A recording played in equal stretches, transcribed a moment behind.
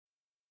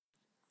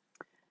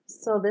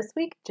So, this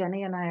week,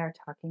 Jenny and I are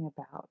talking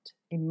about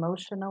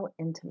emotional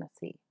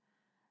intimacy.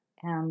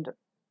 And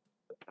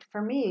for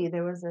me,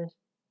 there was a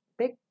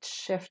big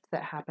shift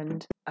that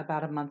happened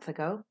about a month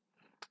ago.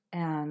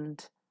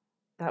 And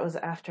that was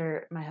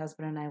after my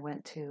husband and I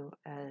went to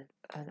an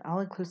all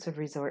inclusive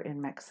resort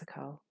in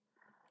Mexico.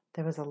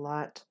 There was a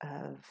lot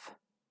of,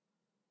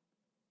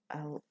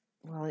 uh,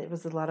 it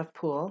was a lot of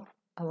pool,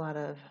 a lot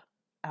of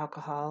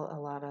alcohol, a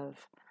lot of,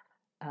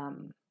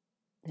 um,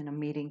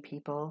 meeting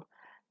people.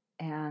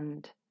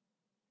 And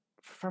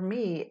for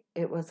me,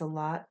 it was a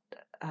lot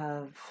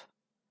of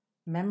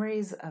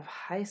memories of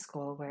high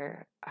school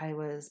where I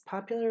was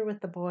popular with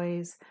the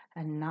boys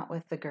and not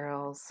with the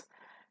girls.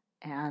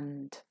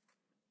 And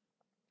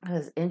it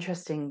was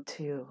interesting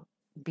to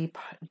be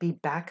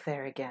back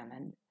there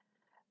again.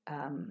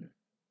 And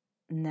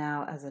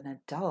now, as an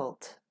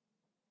adult,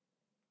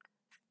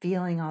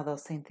 feeling all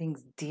those same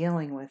things,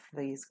 dealing with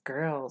these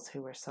girls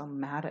who were so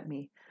mad at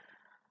me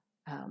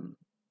um,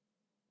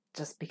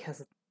 just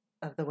because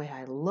of the way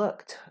I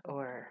looked,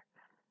 or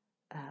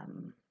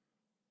um,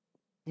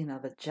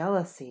 the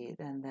jealousy,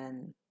 and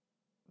then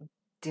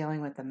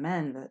dealing with the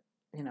men that,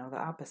 the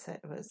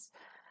opposite was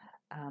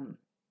um,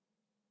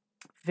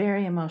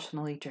 very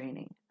emotionally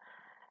draining.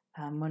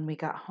 When we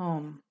got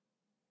home,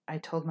 I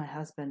told my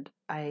husband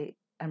I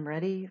am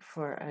ready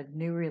for a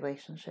new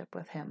relationship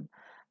with him.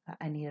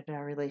 I needed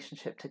our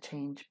relationship to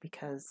change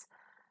because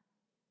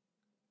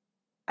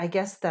I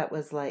guess that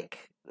was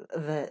like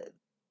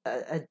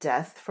a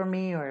death for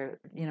me, or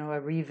a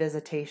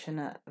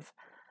revisitation of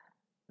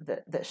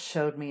that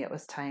showed me it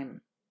was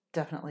time,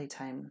 definitely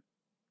time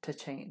to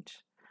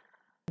change.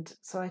 And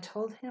so I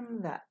told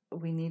him that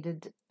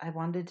I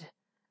wanted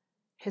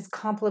his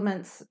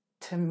compliments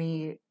to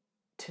me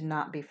to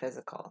not be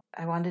physical.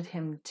 I wanted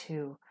him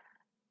to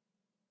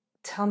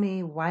tell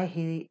me why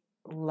he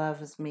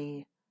loves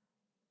me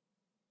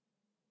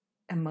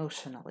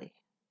emotionally.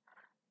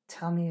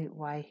 Tell me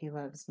why he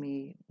loves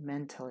me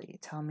mentally.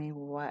 Tell me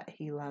what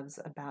he loves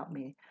about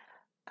me.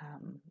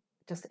 Um,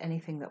 just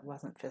anything that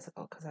wasn't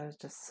physical, because I was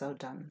just so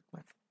done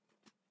with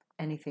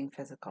anything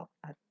physical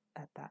at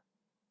that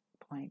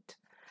point.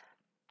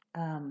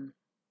 Um,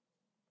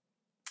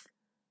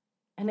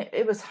 and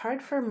it was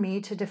hard for me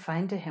to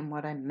define to him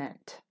what I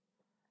meant,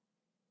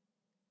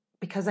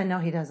 because I know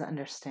he doesn't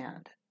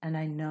understand. And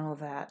I know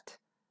that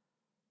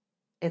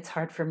it's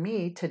hard for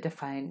me to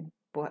define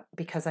what,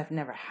 because I've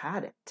never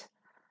had it.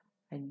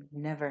 I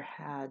never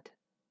had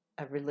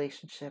a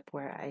relationship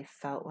where I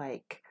felt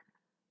like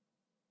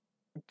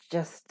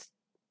just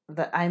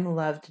that I'm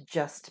loved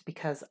just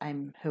because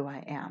I'm who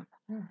I am.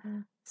 Mm-hmm.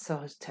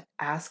 So to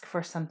ask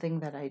for something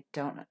that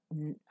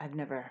I've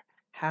never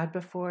had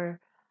before,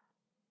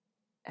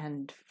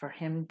 and for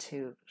him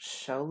to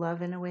show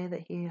love in a way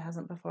that he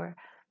hasn't before,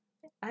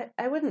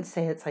 I wouldn't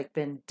say it's like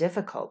been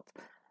difficult.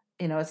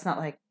 It's not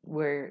like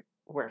we're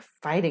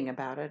fighting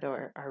about it,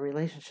 or our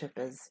relationship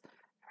is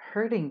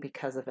hurting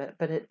because of it,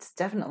 but it's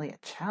definitely a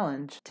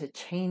challenge to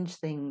change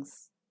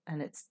things,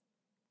 and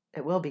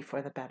it will be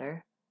for the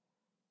better.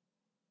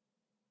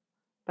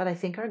 But I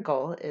think our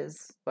goal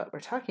is what we're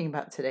talking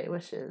about today,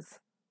 which is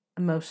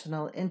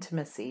emotional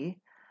intimacy.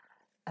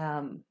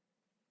 Um,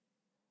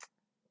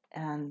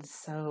 and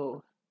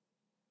so,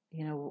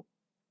 you know,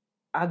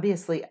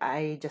 obviously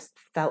I just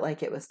felt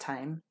like it was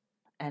time,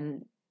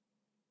 and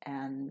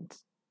and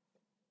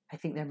I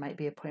think there might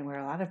be a point where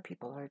a lot of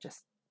people are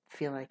just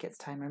feel like it's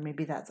time, or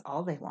maybe that's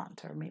all they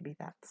want, or maybe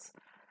that's,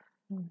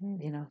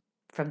 Mm-hmm.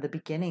 from the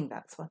beginning,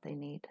 that's what they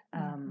need.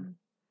 Mm-hmm.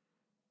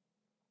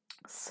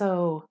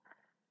 So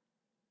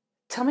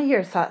tell me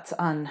your thoughts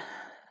on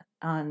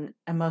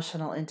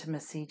emotional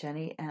intimacy,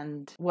 Jenny,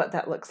 and what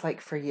that looks like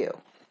for you.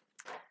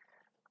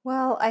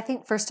 Well, I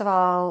think first of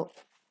all,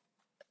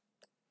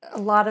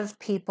 a lot of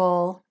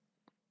people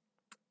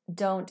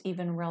don't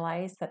even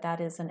realize that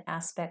that is an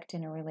aspect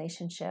in a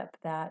relationship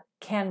that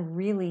can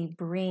really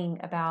bring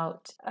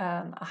about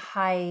a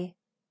high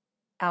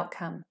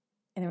outcome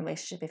in the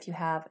relationship if you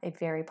have a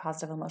very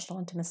positive emotional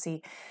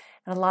intimacy.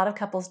 And a lot of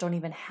couples don't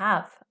even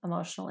have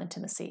emotional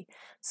intimacy.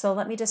 So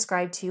let me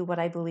describe to you what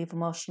I believe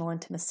emotional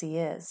intimacy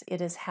is.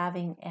 It is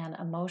having an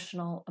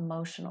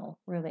emotional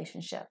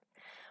relationship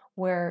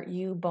where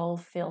you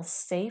both feel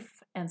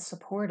safe and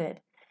supported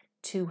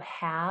to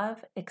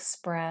have,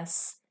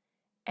 express,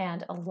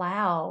 and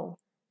allow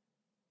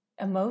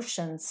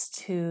emotions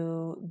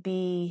to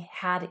be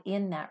had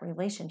in that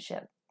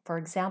relationship. For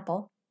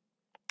example,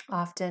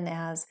 often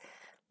as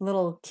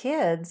little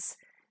kids,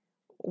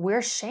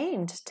 we're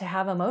shamed to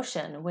have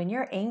emotion. When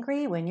you're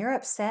angry, when you're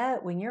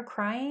upset, when you're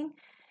crying,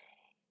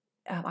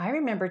 I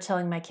remember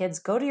telling my kids,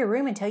 go to your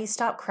room until you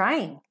stop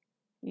crying,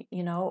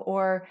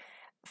 or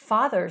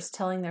fathers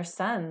telling their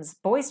sons,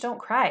 boys don't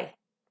cry.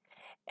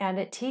 And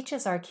it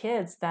teaches our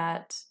kids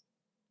that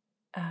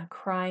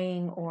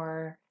crying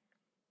or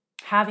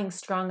having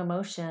strong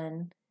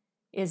emotion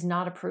is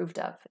not approved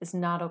of, is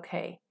not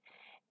okay.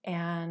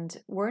 And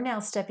we're now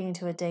stepping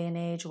into a day and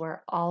age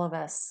where all of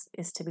us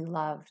is to be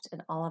loved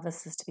and all of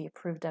us is to be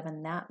approved of.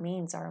 And that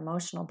means our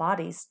emotional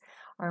bodies,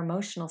 our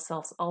emotional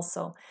selves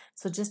also.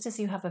 So just as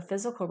you have a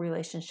physical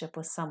relationship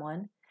with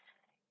someone,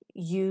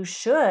 you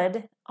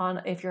should,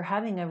 if you're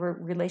having a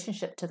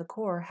relationship to the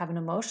core, have an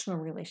emotional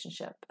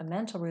relationship, a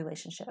mental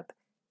relationship,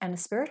 and a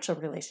spiritual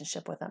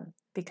relationship with them,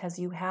 because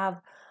you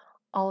have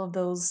all of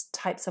those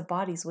types of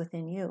bodies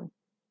within you.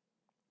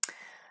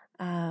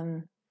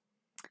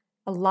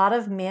 A lot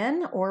of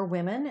men or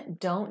women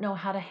don't know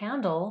how to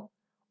handle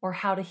or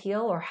how to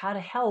heal or how to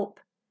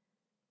help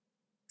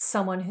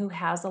someone who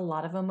has a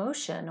lot of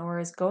emotion or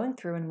is going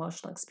through an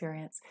emotional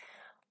experience.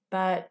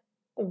 But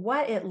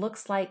what it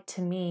looks like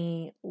to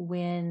me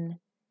when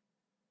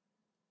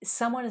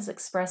someone is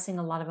expressing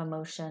a lot of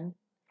emotion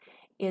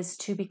is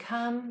to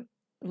become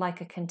like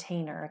a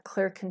container, a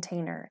clear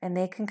container, and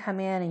they can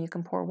come in and you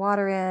can pour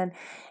water in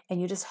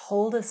and you just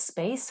hold a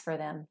space for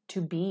them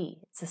to be.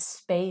 It's a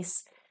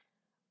space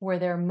where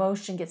their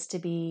emotion gets to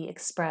be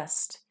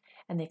expressed,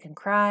 and they can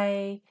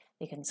cry,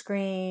 they can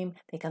scream,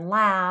 they can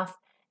laugh,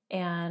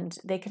 and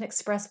they can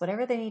express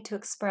whatever they need to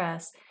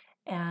express.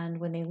 And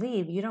when they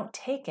leave, you don't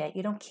take it,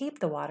 you don't keep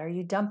the water,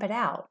 you dump it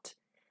out.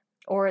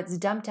 Or it's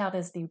dumped out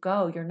as you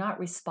go. You're not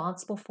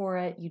responsible for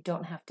it. You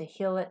don't have to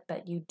heal it,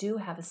 but you do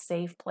have a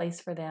safe place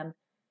for them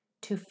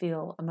to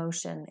feel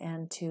emotion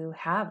and to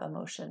have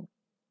emotion.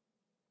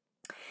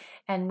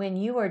 And when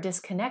you are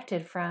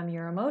disconnected from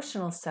your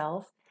emotional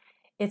self,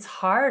 it's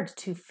hard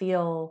to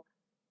feel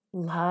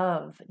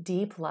love,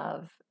 deep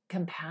love,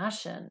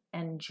 compassion,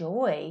 and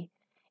joy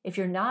if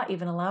you're not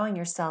even allowing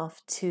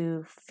yourself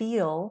to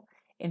feel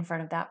in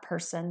front of that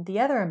person the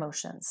other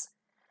emotions,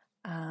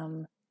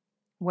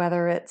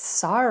 whether it's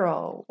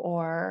sorrow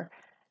or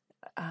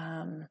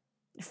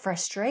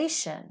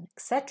frustration,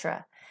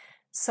 etc.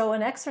 So,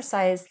 an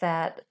exercise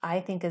that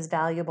I think is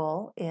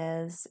valuable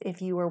is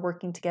if you are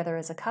working together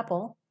as a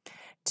couple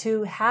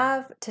to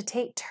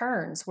take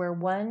turns where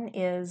one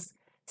is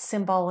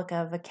symbolic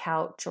of a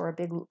couch or a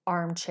big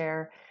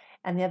armchair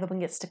and the other one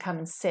gets to come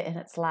and sit in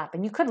its lap.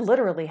 And you could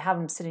literally have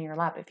them sit in your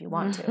lap if you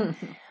want to.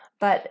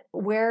 But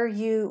where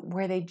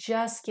they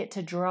just get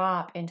to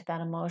drop into that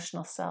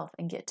emotional self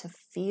and get to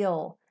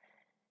feel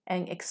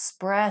and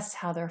express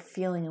how they're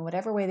feeling in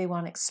whatever way they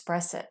want to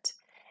express it.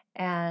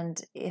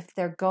 And if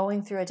they're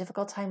going through a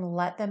difficult time,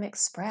 let them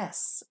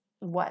express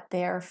what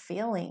they're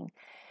feeling.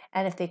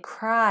 And if they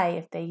cry,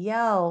 if they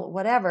yell,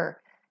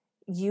 whatever,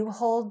 you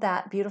hold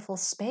that beautiful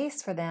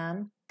space for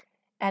them.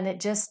 And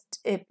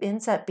it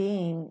ends up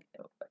being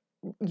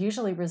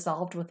usually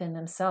resolved within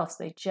themselves.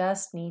 They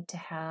just need to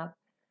have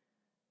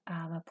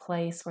a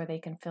place where they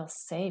can feel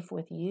safe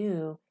with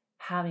you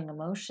having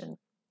emotion.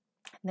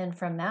 And then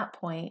from that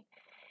point,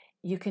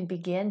 you can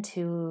begin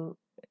to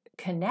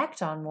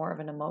connect on more of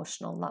an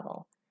emotional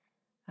level.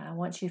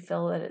 Once you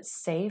feel that it's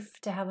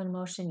safe to have an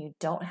emotion, you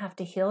don't have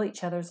to heal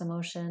each other's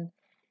emotion.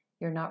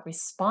 You're not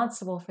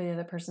responsible for the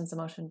other person's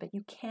emotion, but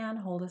you can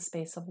hold a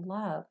space of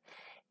love.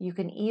 You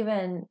can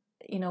even,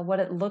 what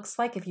it looks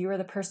like if you are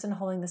the person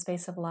holding the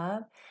space of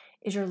love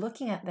is you're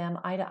looking at them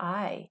eye to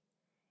eye.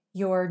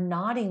 You're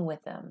nodding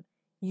with them.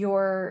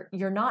 You're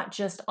not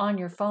just on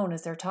your phone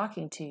as they're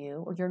talking to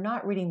you, or you're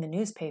not reading the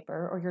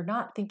newspaper, or you're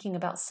not thinking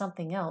about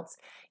something else.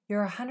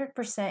 You're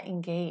 100%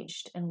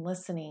 engaged and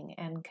listening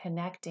and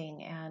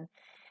connecting and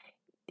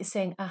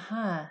saying,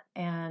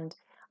 and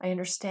I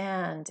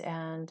understand,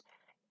 and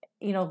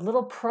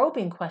little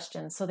probing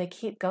questions so they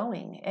keep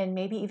going and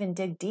maybe even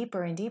dig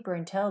deeper and deeper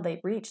until they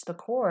reach the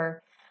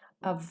core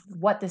of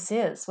what this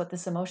is, what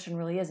this emotion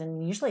really is.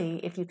 And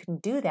usually if you can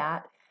do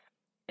that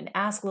and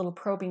ask little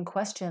probing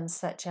questions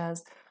such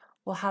as,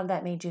 well, how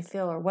that made you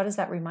feel, or what does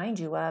that remind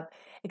you of,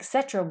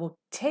 etc., will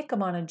take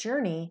them on a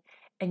journey,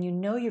 and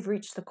you've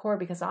reached the core,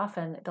 because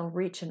often they'll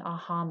reach an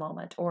aha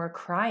moment or a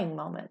crying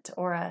moment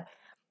or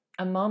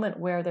a moment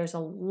where there's a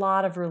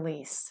lot of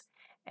release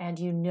and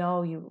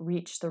you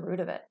reach the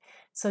root of it.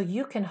 So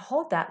you can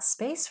hold that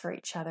space for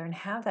each other and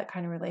have that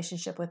kind of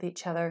relationship with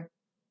each other,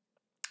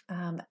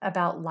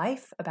 about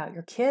life, about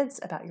your kids,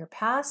 about your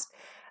past,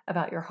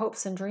 about your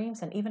hopes and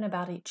dreams, and even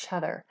about each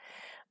other.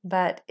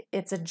 But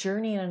it's a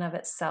journey in and of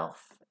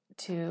itself.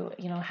 To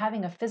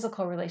having a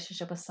physical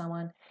relationship with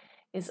someone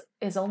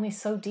is only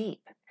so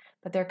deep,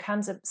 but there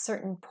comes a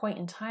certain point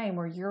in time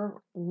where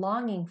you're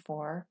longing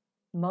for,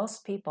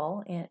 most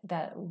people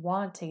that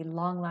want a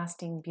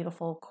long-lasting,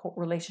 beautiful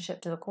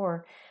relationship to the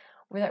core,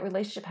 where that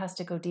relationship has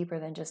to go deeper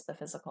than just the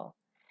physical.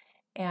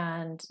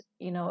 And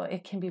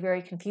it can be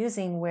very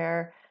confusing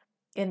where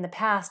in the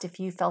past, if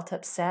you felt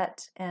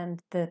upset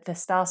and the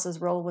spouse's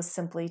role was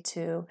simply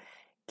to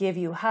give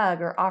you a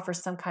hug or offer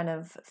some kind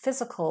of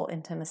physical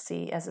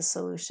intimacy as a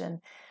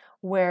solution,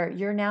 where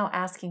you're now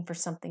asking for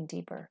something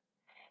deeper.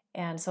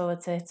 And so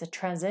it's a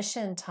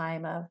transition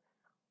time of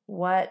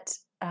what,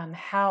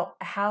 how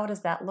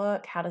does that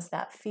look? How does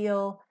that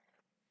feel?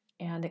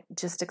 And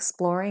just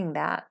exploring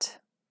that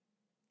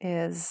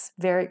is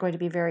going to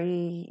be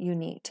very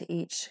unique to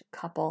each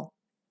couple.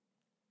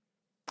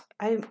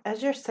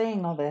 As you're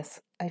saying all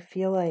this, I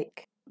feel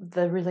like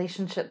the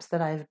relationships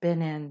that I've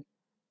been in,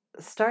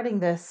 starting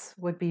this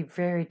would be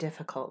very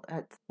difficult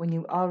when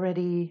you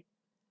already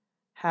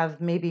have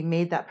maybe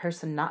made that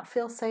person not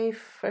feel safe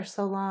for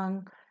so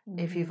long.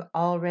 If you've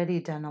already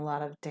done a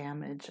lot of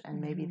damage and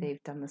maybe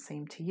they've done the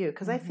same to you.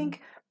 Because I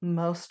think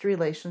most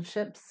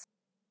relationships,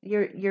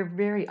 you're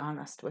very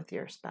honest with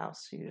your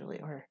spouse usually,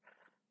 or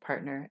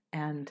partner,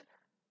 and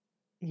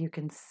you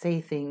can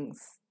say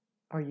things,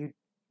 or you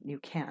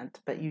can't,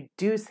 but you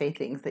do say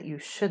things that you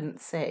shouldn't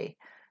say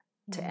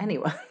to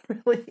anyone,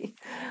 really.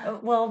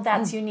 Well,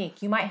 that's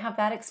unique. You might have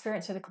that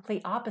experience or the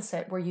complete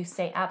opposite, where you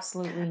say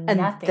absolutely And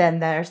nothing. then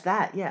there's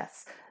that,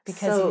 yes.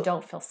 Because you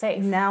don't feel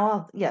safe.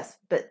 Now, yes,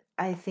 but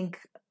I think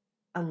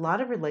a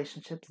lot of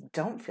relationships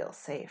don't feel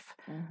safe.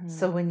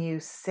 So when you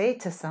say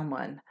to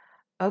someone,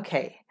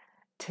 okay,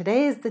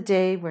 today is the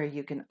day where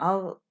you can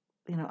all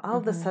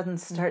of a sudden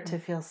start to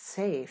feel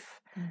safe.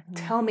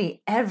 Tell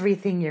me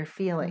everything you're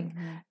feeling.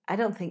 I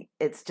don't think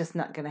it's just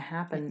not going to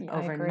happen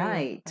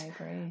overnight. I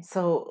agree.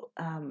 So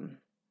I'm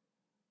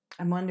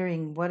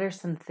wondering, what are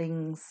some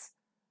things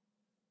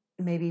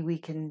maybe we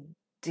can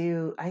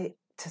do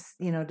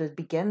to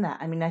begin that?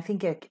 I mean, I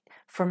think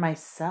for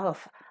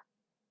myself,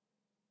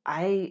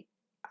 I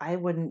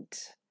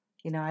wouldn't,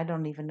 I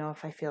don't even know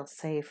if I feel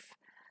safe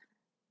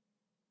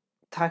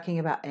talking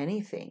about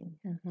anything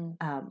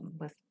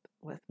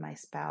with my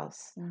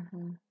spouse.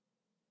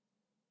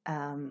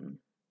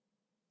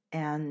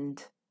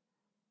 And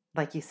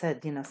like you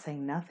said,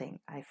 saying nothing.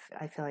 I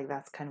feel like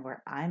that's kind of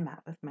where I'm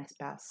at with my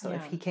spouse. So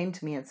if he came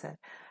to me and said,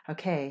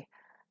 okay,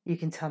 you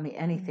can tell me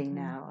anything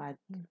now, I'd,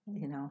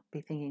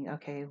 be thinking,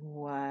 okay,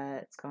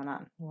 what's going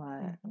on?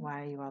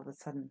 Why are you all of a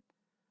sudden,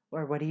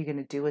 or what are you going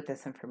to do with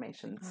this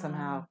information?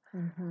 Somehow,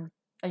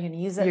 are you going to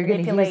use it? You're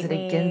going to use it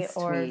against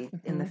or, me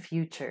in the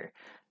future,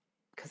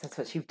 because that's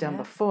what you've done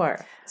before.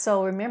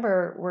 So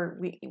remember,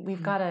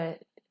 we've got to.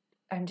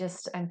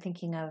 I'm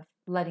thinking of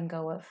letting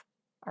go of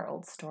our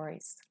old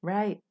stories.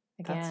 Right.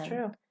 Again, that's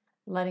true.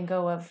 Letting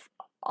go of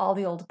all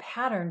the old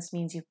patterns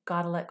means you've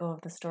got to let go of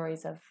the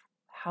stories of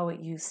how it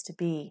used to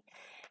be,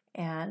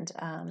 and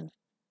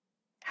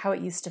how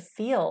it used to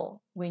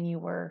feel when you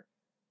were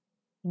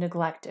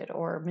neglected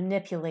or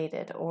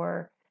manipulated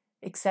or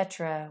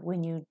etc.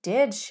 when you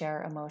did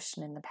share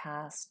emotion in the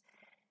past.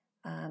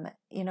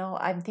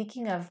 I'm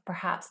thinking of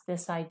perhaps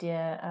this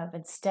idea of,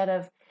 instead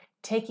of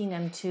taking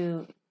them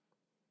to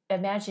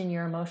imagine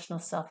your emotional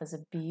self as a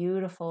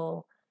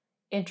beautiful,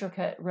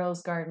 intricate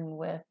rose garden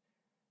with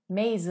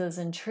mazes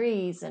and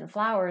trees and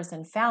flowers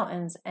and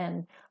fountains,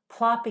 and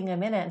plopping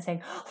them in it and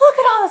saying, look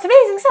at all this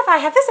amazing stuff. I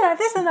have this and I have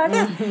this and I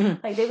have this.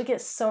 Like, they would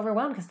get so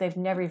overwhelmed because they've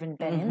never even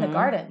been in the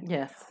garden.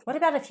 Yes. What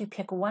about if you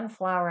pick one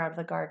flower out of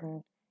the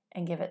garden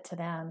and give it to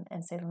them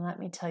and say, let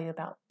me tell you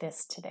about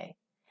this today.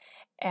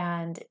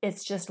 And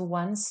it's just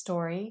one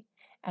story,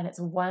 and it's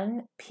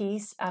one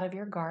piece out of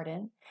your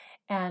garden.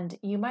 And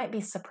you might be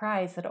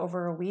surprised that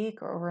over a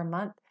week or over a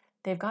month,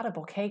 they've got a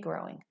bouquet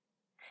growing.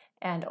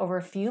 And over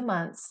a few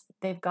months,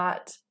 they've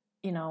got,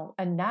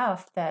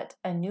 enough that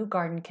a new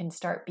garden can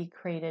start be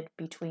created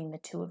between the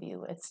two of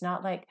you. It's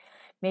not like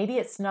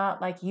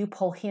you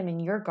pull him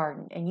in your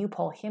garden and you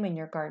pull him in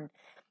your garden.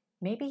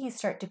 Maybe you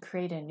start to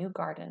create a new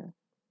garden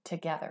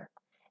together.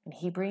 And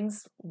he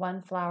brings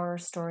one flower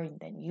story, and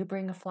then you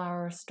bring a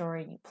flower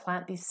story, and you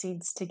plant these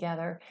seeds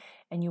together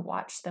and you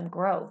watch them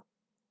grow.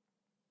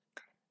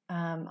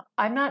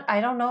 I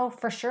don't know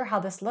for sure how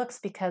this looks,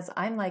 because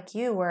I'm like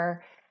you,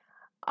 where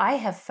I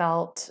have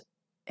felt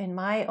in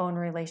my own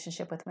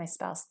relationship with my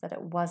spouse that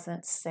it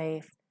wasn't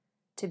safe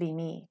to be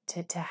me,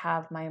 to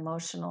have my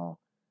emotional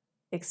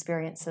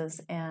experiences.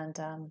 And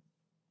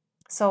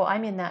so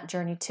I'm in that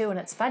journey too. And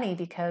it's funny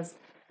because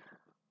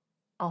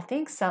I'll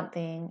think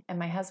something and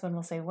my husband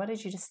will say, what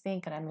did you just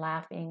think? And I'm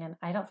laughing and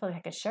I don't feel like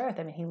I could share with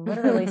him. And he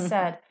literally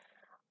said,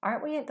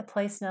 aren't we at the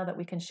place now that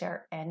we can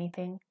share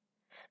anything?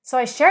 So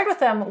I shared with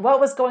them what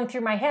was going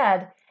through my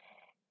head,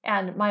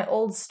 and my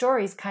old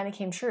stories kind of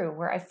came true,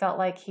 where I felt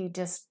like he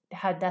just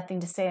had nothing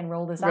to say and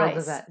rolled his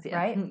eyes,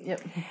 right?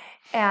 Yep.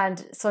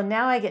 And so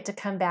now I get to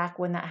come back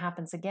when that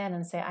happens again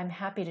and say, I'm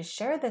happy to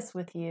share this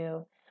with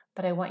you,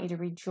 but I want you to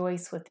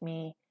rejoice with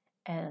me,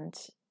 and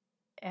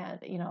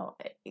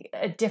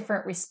a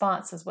different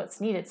response is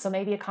what's needed. So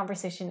maybe a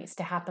conversation needs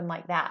to happen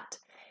like that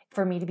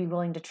for me to be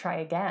willing to try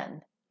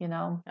again,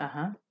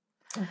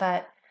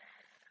 But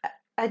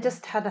I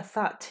just had a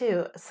thought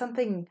too,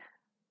 something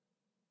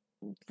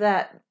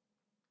that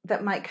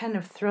might kind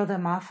of throw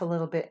them off a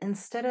little bit.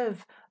 Instead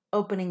of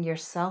opening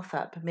yourself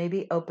up,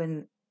 maybe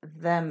open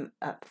them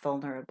up,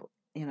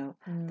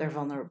 their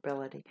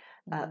vulnerability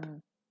up.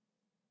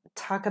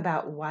 Talk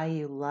about why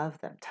you love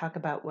them. Talk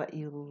about what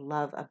you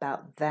love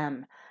about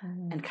them,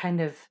 and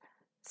kind of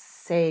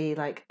say,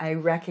 like, I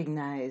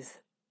recognize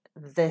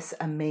this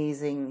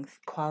amazing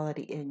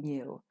quality in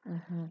you.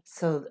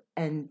 So,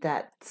 and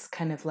that's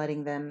kind of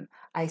letting them,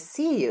 I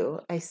see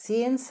you, I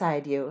see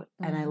inside you,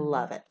 and I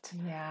love it.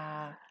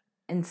 Yeah.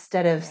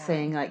 Instead of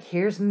saying, like,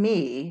 here's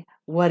me,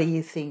 what do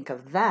you think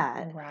of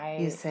that? Right.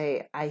 You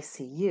say, I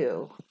see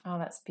you. Oh,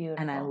 that's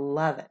beautiful. And I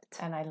love it.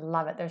 And I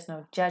love it. There's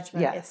no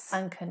judgment. Yes. It's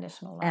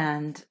unconditional love.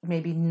 And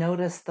maybe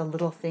notice the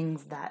little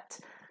things that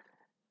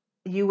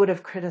you would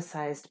have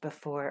criticized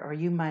before, or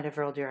you might have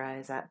rolled your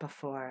eyes at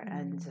before,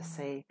 and just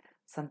say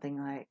something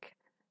like,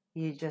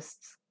 you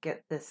just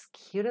get this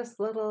cutest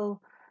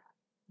little,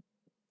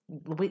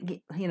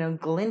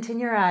 glint in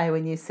your eye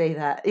when you say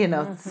that,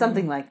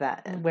 something like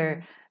that,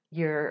 where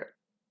you're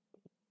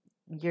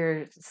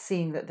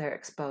seeing that they're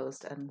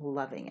exposed and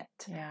loving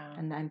it. Yeah.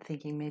 And I'm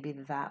thinking maybe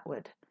that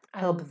would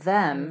help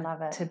them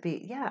to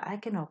be, I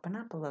can open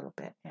up a little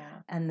bit.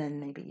 Yeah. And then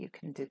maybe you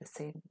can do the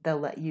same. They'll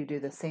let you do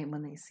the same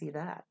when they see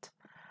that.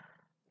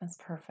 That's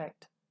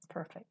perfect. It's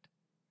perfect.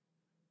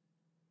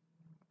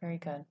 Very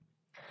good.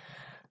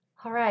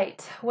 All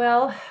right.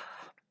 Well,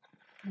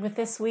 with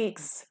this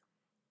week's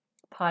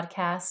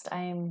podcast,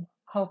 I'm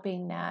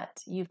hoping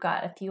that you've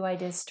got a few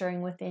ideas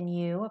stirring within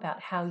you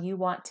about how you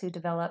want to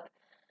develop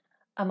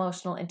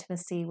emotional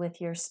intimacy with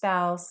your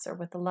spouse or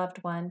with a loved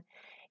one.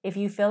 If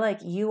you feel like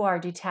you are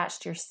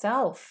detached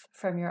yourself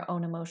from your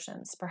own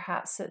emotions,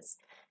 perhaps it's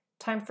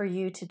time for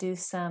you to do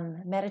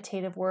some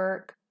meditative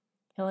work,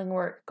 healing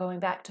work, going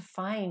back to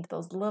find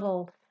those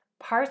little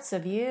parts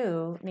of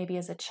you, maybe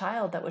as a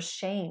child, that was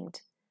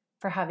shamed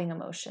for having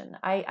emotion.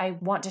 I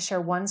want to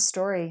share one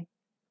story.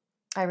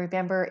 I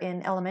remember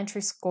in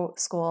elementary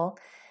school,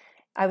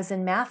 I was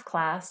in math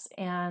class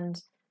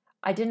and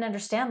I didn't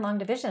understand long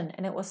division,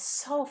 and it was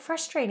so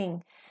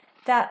frustrating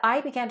that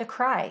I began to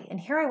cry. And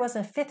here I was,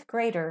 a fifth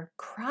grader,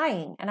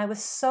 crying, and I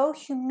was so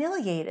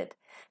humiliated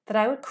that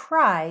I would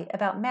cry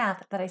about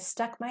math that I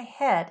stuck my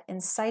head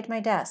inside my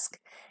desk,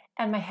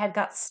 and my head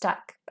got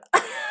stuck.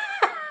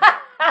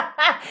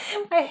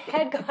 My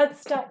head got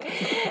stuck.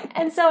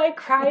 And so I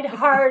cried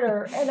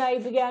harder, and I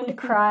began to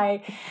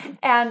cry.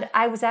 And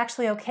I was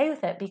actually okay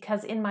with it,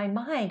 because in my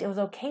mind, it was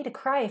okay to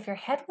cry if your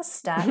head was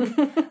stuck.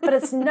 But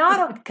it's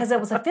not, because it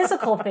was a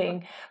physical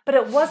thing, but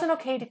it wasn't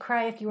okay to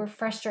cry if you were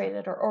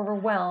frustrated or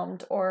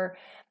overwhelmed or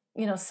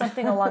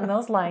something along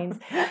those lines.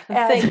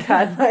 Thank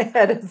God my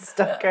head is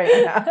stuck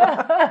right now.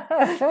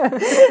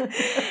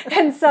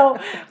 And so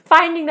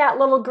finding that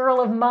little girl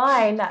of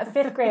mine, that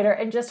fifth grader,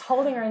 and just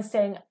holding her and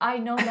saying, I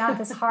know math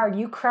is hard.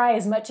 You cry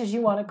as much as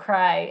you want to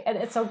cry. And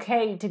it's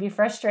okay to be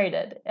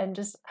frustrated. And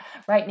just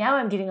right now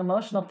I'm getting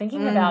emotional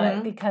thinking about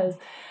it, because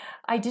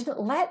I didn't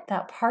let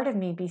that part of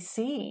me be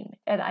seen.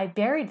 And I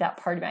buried that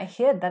part of me. I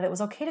hid that it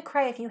was okay to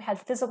cry if you had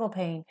physical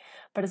pain,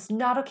 but it's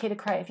not okay to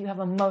cry if you have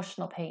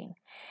emotional pain.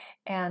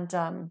 And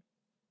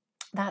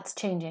that's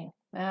changing.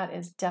 That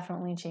is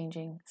definitely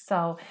changing.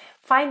 So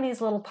find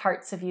these little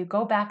parts of you,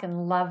 go back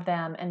and love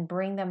them, and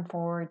bring them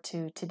forward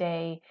to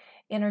today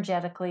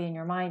energetically in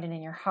your mind and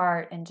in your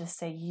heart, and just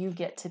say, you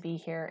get to be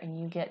here and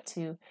you get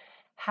to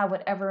have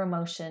whatever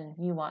emotion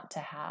you want to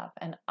have.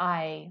 And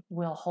I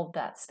will hold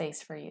that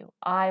space for you.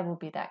 I will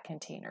be that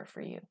container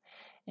for you,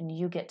 and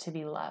you get to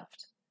be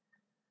loved.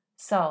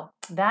 So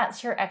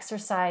that's your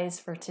exercise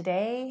for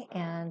today.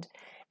 And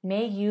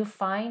may you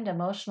find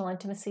emotional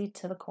intimacy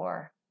to the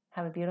core.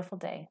 Have a beautiful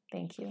day.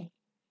 Thank you.